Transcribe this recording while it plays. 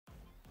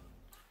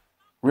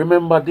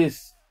Remember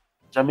this,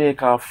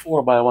 Jamaica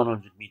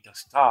 4x100m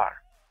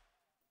star.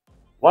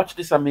 Watch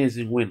this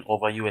amazing win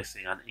over USA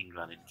and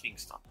England in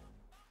Kingston.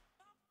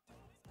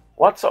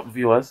 What's up,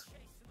 viewers?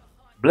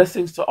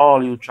 Blessings to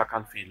all you track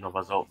and field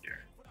lovers out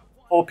there.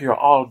 Hope you're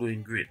all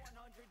doing great.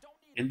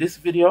 In this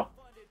video,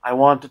 I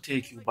want to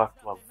take you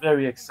back to a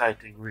very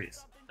exciting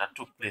race that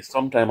took place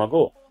some time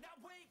ago.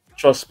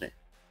 Trust me,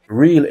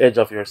 real edge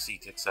of your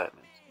seat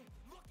excitement.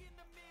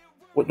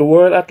 With the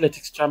World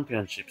Athletics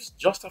Championships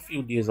just a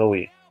few days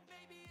away,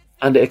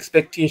 and the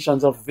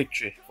expectations of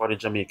victory for the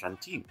Jamaican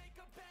team,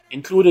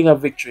 including a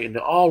victory in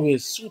the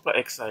always super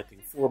exciting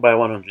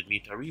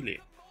 4x100m relay.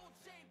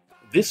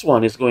 This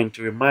one is going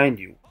to remind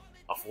you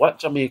of what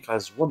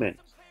Jamaica's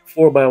women's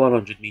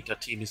 4x100m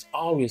team is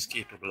always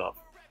capable of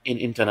in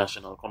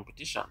international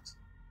competitions.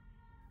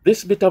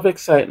 This bit of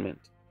excitement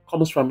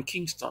comes from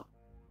Kingston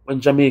when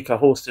Jamaica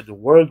hosted the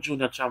World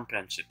Junior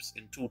Championships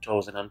in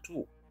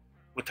 2002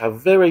 with a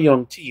very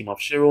young team of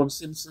Sharon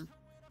Simpson,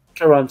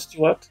 Karen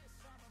Stewart,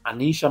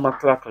 Anisha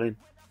McLaughlin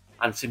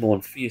and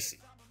Simone Facey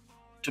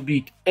to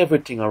beat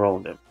everything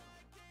around them.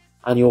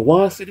 And you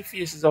want to see the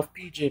faces of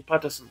PJ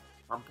Patterson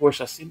and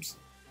Portia Simpson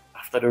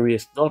after the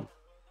race done.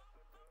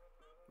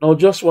 Now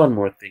just one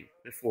more thing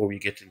before we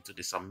get into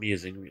this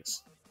amazing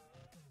race.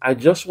 I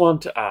just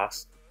want to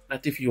ask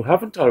that if you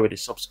haven't already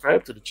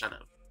subscribed to the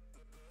channel,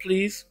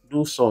 please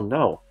do so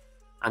now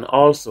and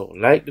also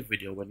like the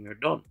video when you're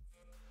done.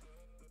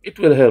 It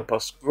will help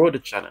us grow the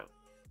channel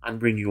and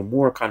bring you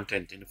more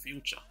content in the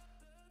future.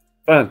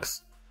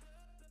 Thanks.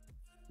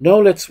 Now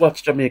let's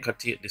watch Jamaica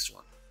take this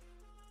one.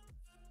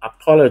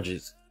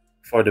 Apologies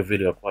for the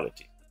video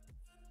quality.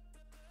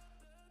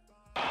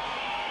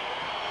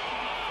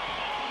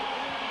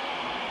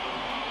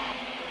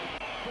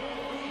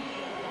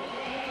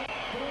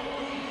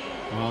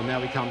 Well, now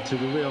we come to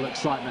the real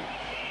excitement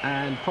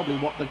and probably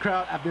what the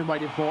crowd have been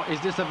waiting for is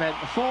this event.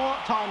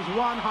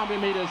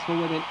 4x100m for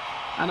women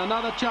and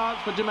another chance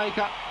for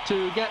Jamaica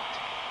to get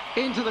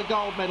into the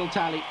gold medal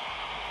tally.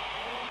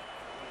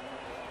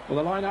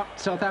 Well, the lineup: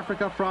 South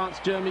Africa, France,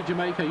 Germany,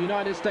 Jamaica,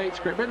 United States,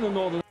 Great Britain and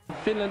Northern,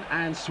 Finland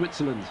and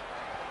Switzerland.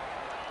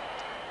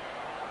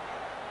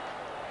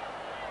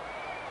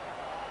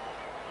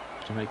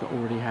 Jamaica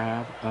already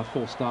have a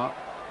full start.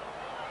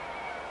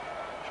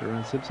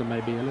 Sharon Simpson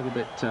may be a little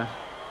bit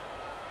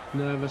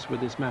nervous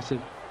with this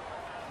massive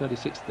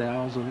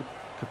 36,000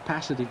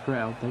 capacity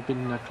crowd. They've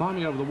been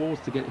climbing over the walls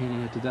to get in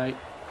here today.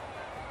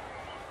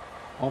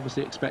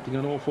 Obviously expecting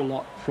an awful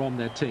lot from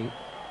their team.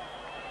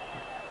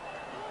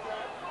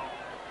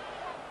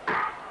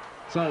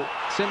 So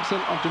Simpson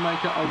of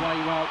Jamaica away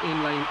well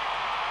in lane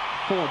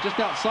 4. Just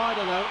outside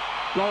her though,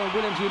 Lauren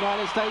Williams,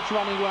 United States,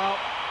 running well.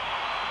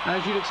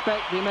 As you'd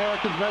expect, the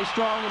Americans very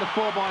strong in the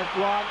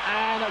 4x1,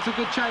 and that's a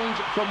good change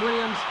from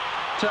Williams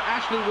to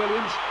Ashley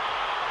Williams.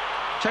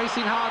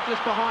 Chasing hard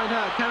just behind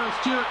her, Karen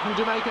Stewart from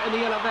Jamaica in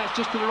the yellow vest,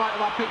 just to the right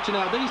of our picture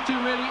now. These two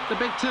really, the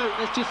big two.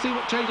 Let's just see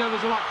what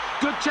changeovers are like.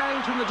 Good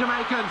change from the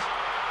Jamaicans.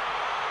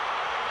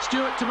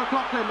 Stewart to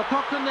McLaughlin.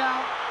 McLaughlin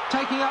now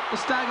taking up the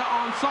stagger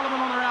on Solomon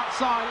on her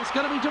outside. It's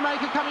going to be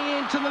Jamaica coming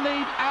into the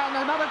lead, and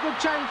another good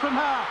change from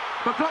her.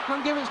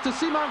 McLaughlin gives it to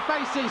Simone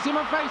Facey.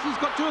 Simone Facey's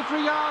got 2 or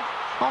 3 yards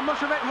on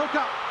Mushavet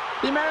hookup.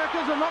 The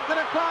Americans are not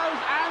going to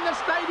close, and the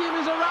stadium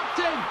is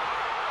erupting.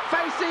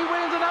 Facey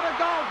wins another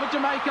goal for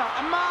Jamaica.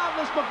 A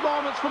marvellous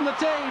performance from the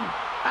team,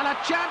 and a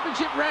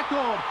championship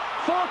record.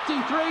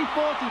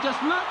 43-40.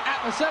 Just look at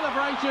the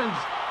celebrations.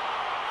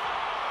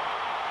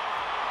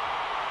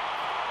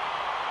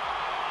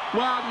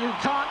 Well, you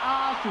can't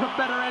ask for a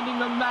better ending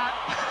than that.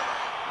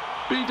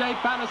 BJ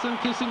Patterson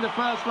kissing the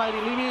First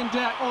Lady. Lillian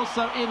Deck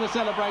also in the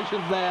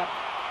celebrations there.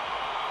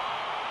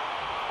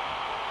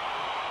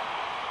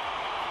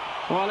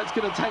 Well, it's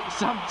going to take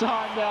some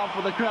time now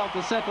for the crowd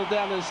to settle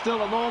down. There's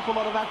still an awful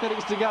lot of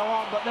athletics to go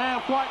on, but they're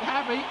quite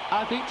happy,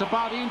 I think, to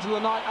party into the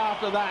night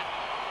after that.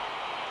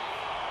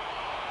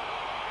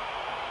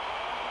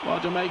 Well,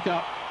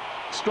 Jamaica,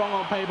 strong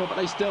on paper, but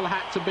they still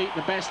had to beat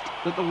the best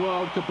that the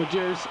world could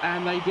produce,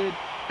 and they did.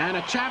 And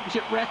a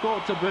championship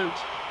record to boot.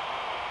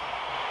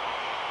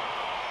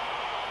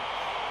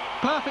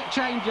 Perfect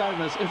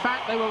changeovers. In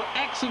fact, they were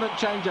excellent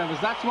changeovers.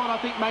 That's what I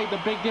think made the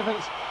big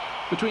difference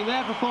between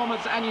their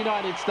performance and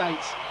United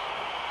States.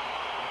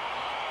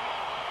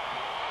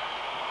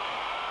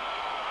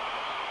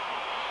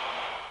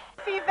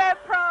 Feel very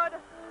proud.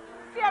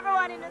 See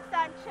everyone in the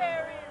stand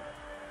cheering.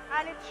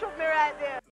 And it shook me right there.